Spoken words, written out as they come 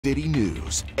City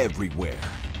news everywhere.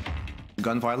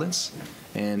 Gun violence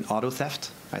and auto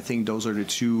theft. I think those are the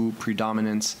two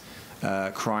predominant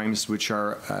crimes which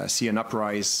are see an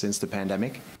uprise since the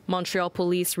pandemic. Montreal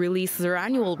police released their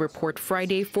annual report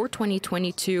Friday for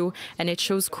 2022, and it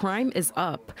shows crime is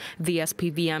up. The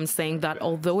SPVM saying that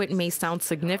although it may sound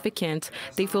significant,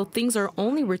 they feel things are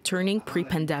only returning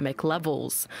pre-pandemic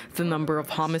levels. The number of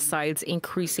homicides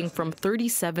increasing from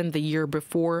 37 the year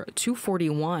before to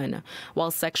 41,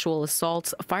 while sexual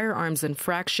assaults, firearms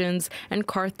infractions, and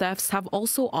car thefts have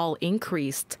also all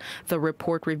increased. The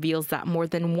report reveals that more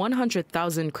than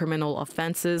 100,000 criminal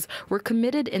offenses were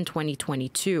committed in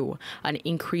 2022. An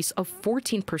increase of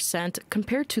 14%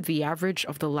 compared to the average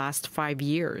of the last 5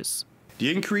 years.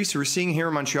 The increase we're seeing here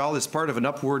in Montreal is part of an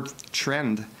upward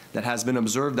trend that has been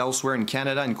observed elsewhere in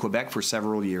Canada and Quebec for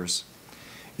several years.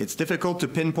 It's difficult to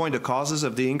pinpoint the causes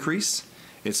of the increase.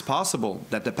 It's possible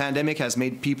that the pandemic has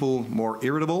made people more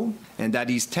irritable and that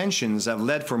these tensions have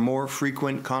led for more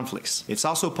frequent conflicts. It's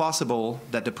also possible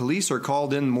that the police are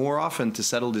called in more often to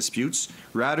settle disputes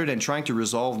rather than trying to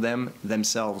resolve them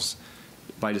themselves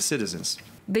by the citizens.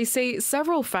 They say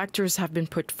several factors have been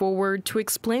put forward to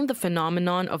explain the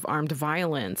phenomenon of armed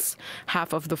violence.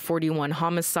 Half of the 41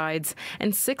 homicides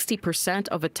and 60%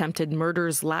 of attempted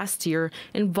murders last year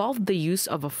involved the use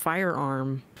of a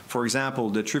firearm. For example,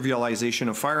 the trivialization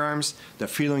of firearms, the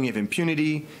feeling of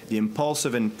impunity, the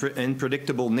impulsive and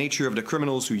unpredictable nature of the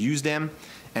criminals who use them,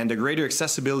 and the greater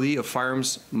accessibility of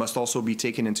firearms must also be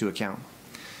taken into account.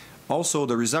 Also,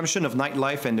 the resumption of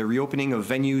nightlife and the reopening of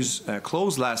venues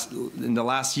closed in the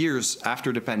last years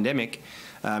after the pandemic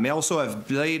may also have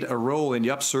played a role in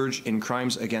the upsurge in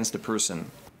crimes against the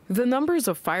person. The numbers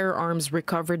of firearms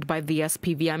recovered by the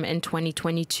SPVM in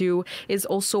 2022 is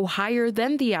also higher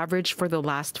than the average for the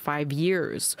last 5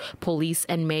 years. Police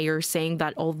and mayor saying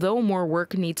that although more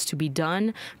work needs to be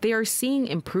done, they are seeing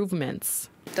improvements.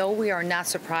 Though we are not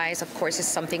surprised, of course, it's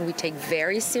something we take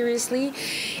very seriously,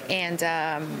 and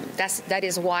that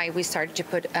is why we started to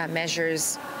put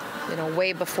measures,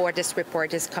 way before this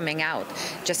report just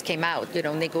came out,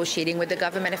 negotiating with the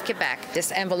government of Quebec,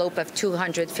 this envelope of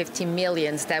 250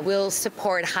 million that will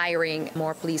support hiring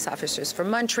more police officers from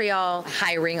Montreal,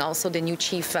 hiring also the new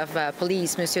chief of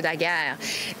police, Monsieur Daguerre,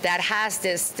 that has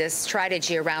this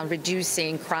strategy around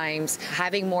reducing crimes,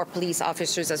 having more police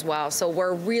officers as well. So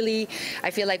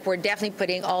I feel like we're definitely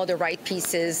putting all the right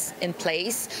pieces in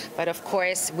place, but of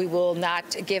course we will not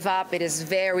give up. It is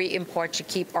very important to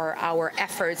keep our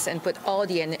efforts and put all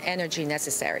the energy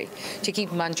necessary to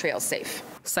keep Montreal safe.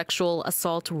 Sexual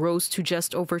assault rose to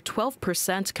just over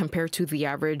 12% compared to the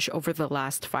average over the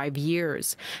last 5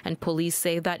 years. And police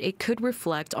say that it could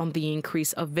reflect on the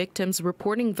increase of victims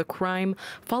reporting the crime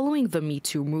following the Me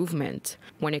Too movement.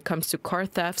 When it comes to car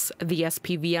thefts, the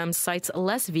SPVM cites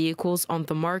less vehicles on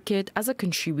the market as a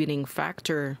contributing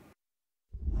factor.